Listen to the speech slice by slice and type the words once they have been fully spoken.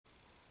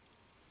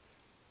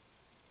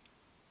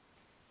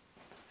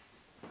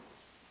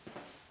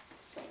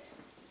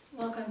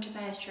Welcome to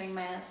Mastering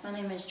Math. My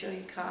name is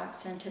Julia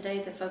Cox, and today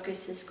the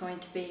focus is going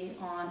to be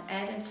on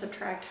add and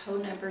subtract whole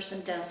numbers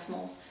and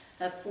decimals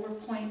of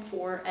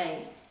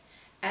 4.4a.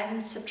 Add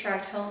and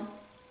subtract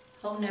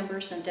whole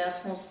numbers and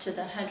decimals to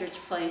the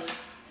hundredths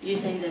place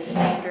using the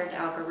standard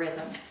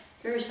algorithm.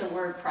 Here's a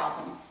word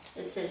problem.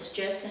 It says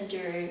Justin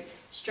drew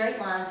straight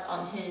lines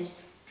on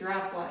his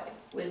driveway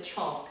with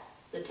chalk.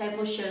 The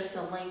table shows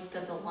the length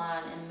of the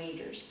line in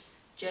meters.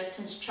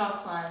 Justin's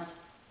chalk lines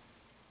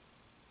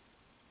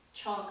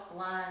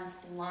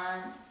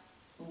line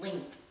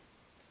length.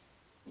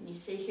 And you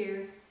see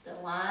here the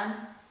line,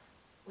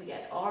 we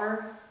got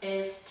R,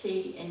 S,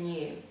 T, and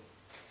U.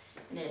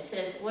 And it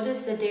says, what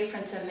is the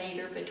difference in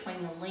meter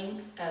between the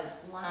length of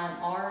line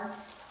R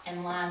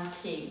and line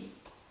T?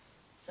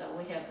 So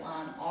we have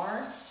line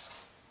R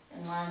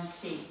and line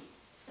T.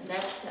 And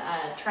that's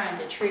trying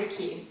to trick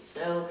you.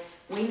 So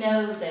we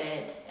know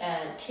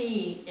that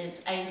T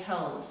is 8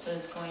 holes, so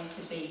it's going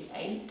to be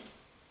 8.00,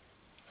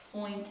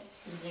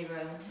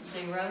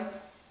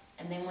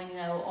 and then we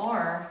know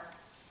R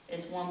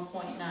is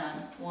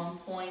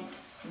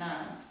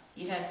 1.9.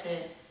 You have to,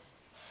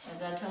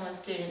 as I tell my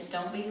students,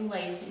 don't be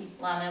lazy,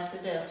 line up the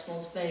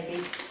decimals,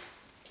 baby.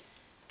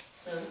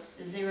 So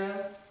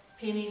 0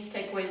 pennies,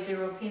 take away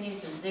 0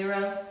 pennies is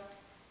 0.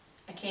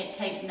 I can't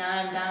take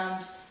 9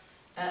 dimes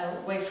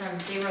away from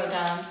 0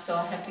 dimes, so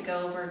I have to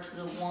go over to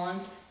the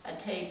ones. I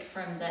take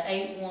from the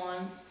 8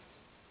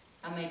 ones,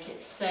 I make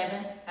it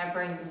 7. I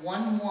bring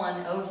 1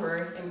 1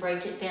 over and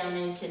break it down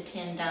into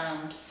 10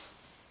 dimes.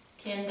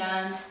 10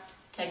 dimes,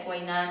 take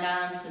away 9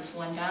 dimes is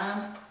 1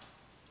 dime.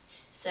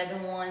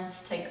 7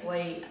 ones, take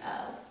away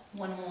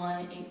 1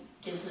 1, it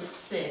gives us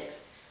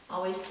 6. I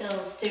always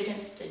tell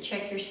students to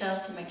check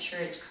yourself to make sure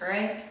it's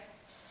correct.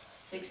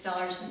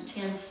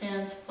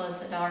 $6.10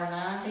 plus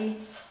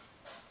 $1.90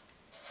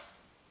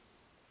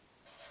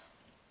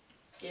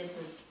 gives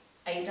us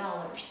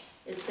 $8.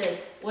 It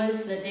says, what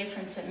is the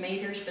difference in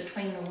meters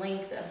between the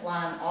length of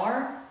line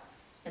R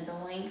and the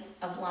length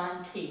of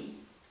line T?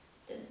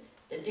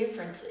 The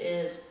difference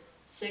is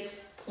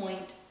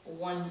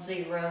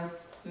 6.10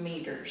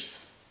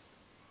 meters.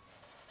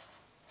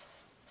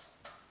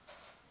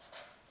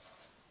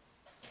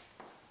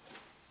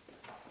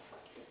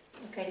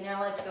 Okay,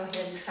 now let's go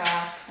ahead and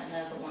try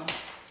another one.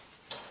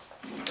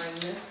 I'm going to bring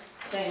this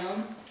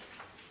down.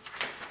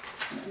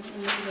 And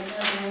move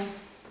another one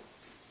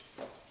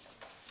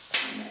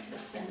in that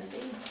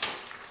vicinity.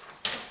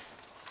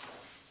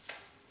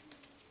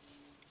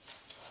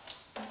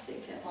 Let's see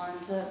if it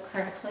lines up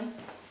correctly.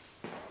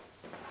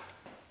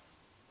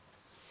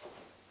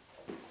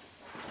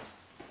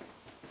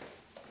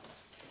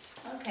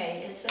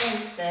 Okay, it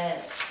says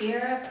that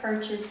Kiera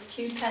purchased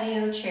 2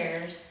 patio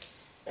chairs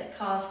that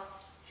cost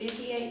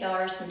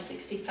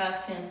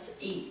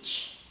 $58.65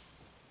 each.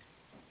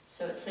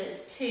 So it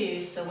says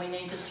 2, so we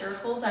need to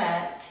circle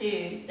that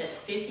 2,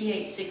 that's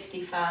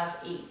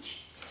 $58.65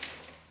 each.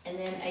 And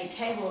then a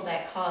table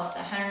that cost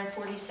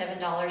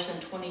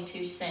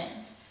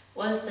 $147.22.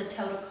 What is the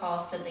total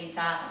cost of these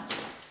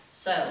items?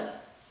 So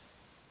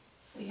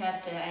we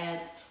have to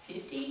add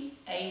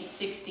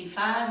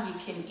 $58.65. You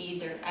can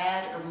either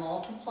add or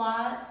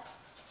multiply it.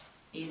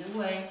 Either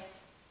way.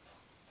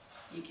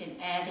 You can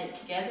add it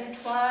together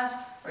twice,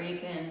 or you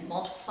can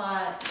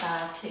multiply it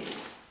by 2.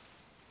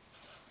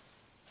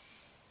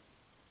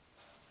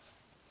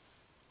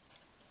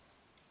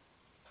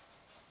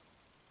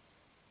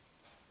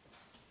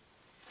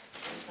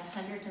 It's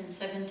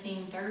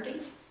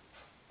 $117.30.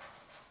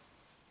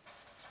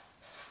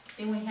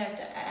 Then we have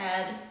to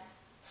add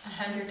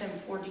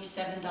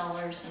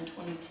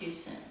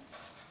 $147.22.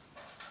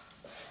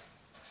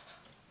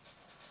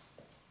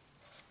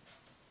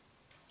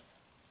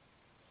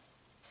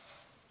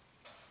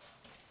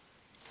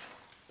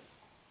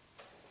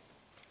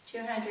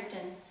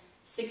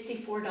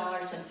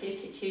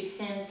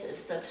 $264.52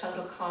 is the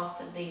total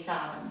cost of these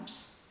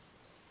items.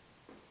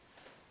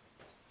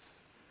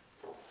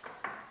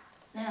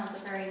 Now, the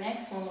very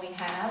next one we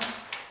have,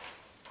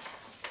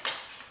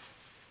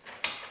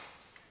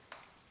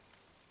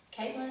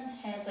 Caitlin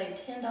has a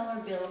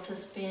 $10 bill to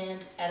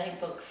spend at a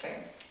book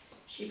fair.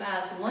 She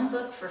buys 1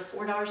 book for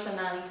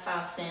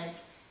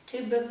 $4.95,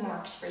 2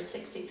 bookmarks for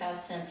 65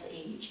 cents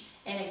each,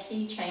 and a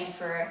keychain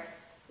for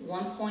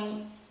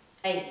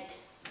 1.8.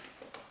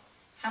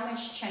 How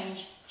much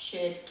change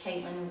should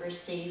Caitlin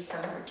receive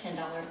from her $10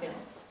 bill?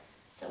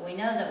 So we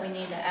know that we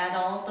need to add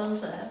all of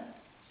those up.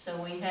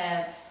 So we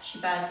have, she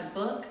buys a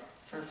book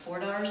for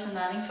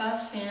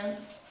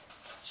 $4.95.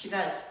 She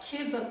buys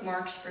 2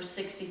 bookmarks for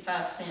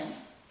 65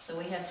 cents. So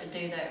we have to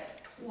do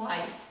that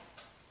twice.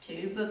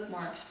 2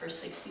 bookmarks for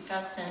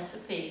 65 cents a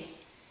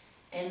piece.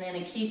 And then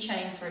a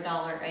keychain for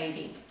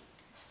 $1.80.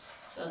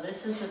 So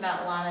this is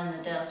about lining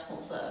the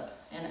decimals up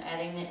and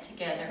adding it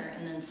together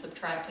and then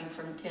subtracting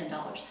from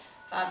 $10.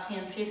 5,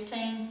 10,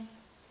 15,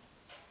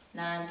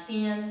 9,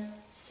 10,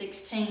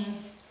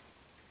 16,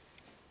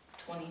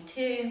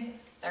 22,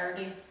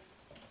 30,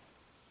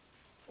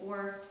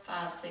 4,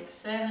 5, 6,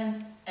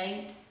 7,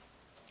 8.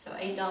 So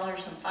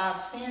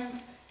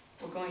 $8.05.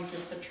 We're going to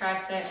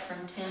subtract that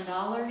from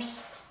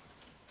 $10.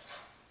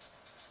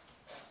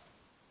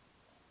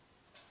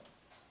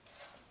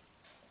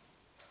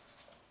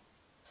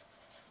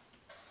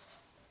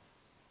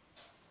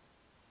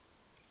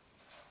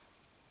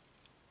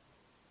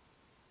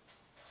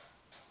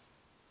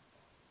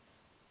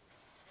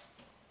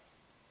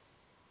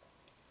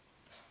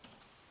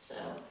 So,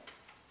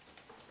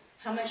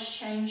 how much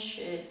change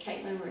should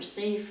Caitlin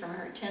receive from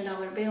her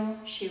 $10 bill?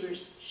 She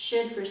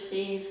should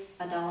receive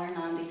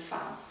 $1.95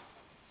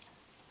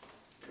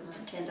 from her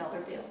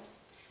 $10 bill.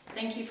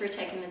 Thank you for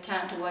taking the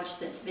time to watch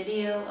this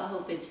video. I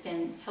hope it's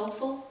been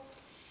helpful.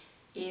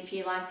 If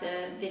you like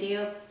the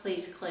video,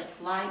 please click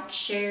like,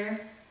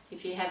 share.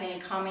 If you have any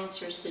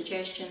comments or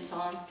suggestions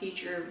on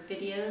future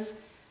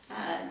videos,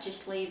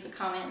 just leave a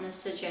comment in the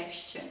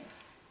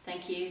suggestions.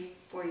 Thank you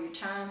for your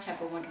time.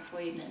 Have a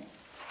wonderful evening.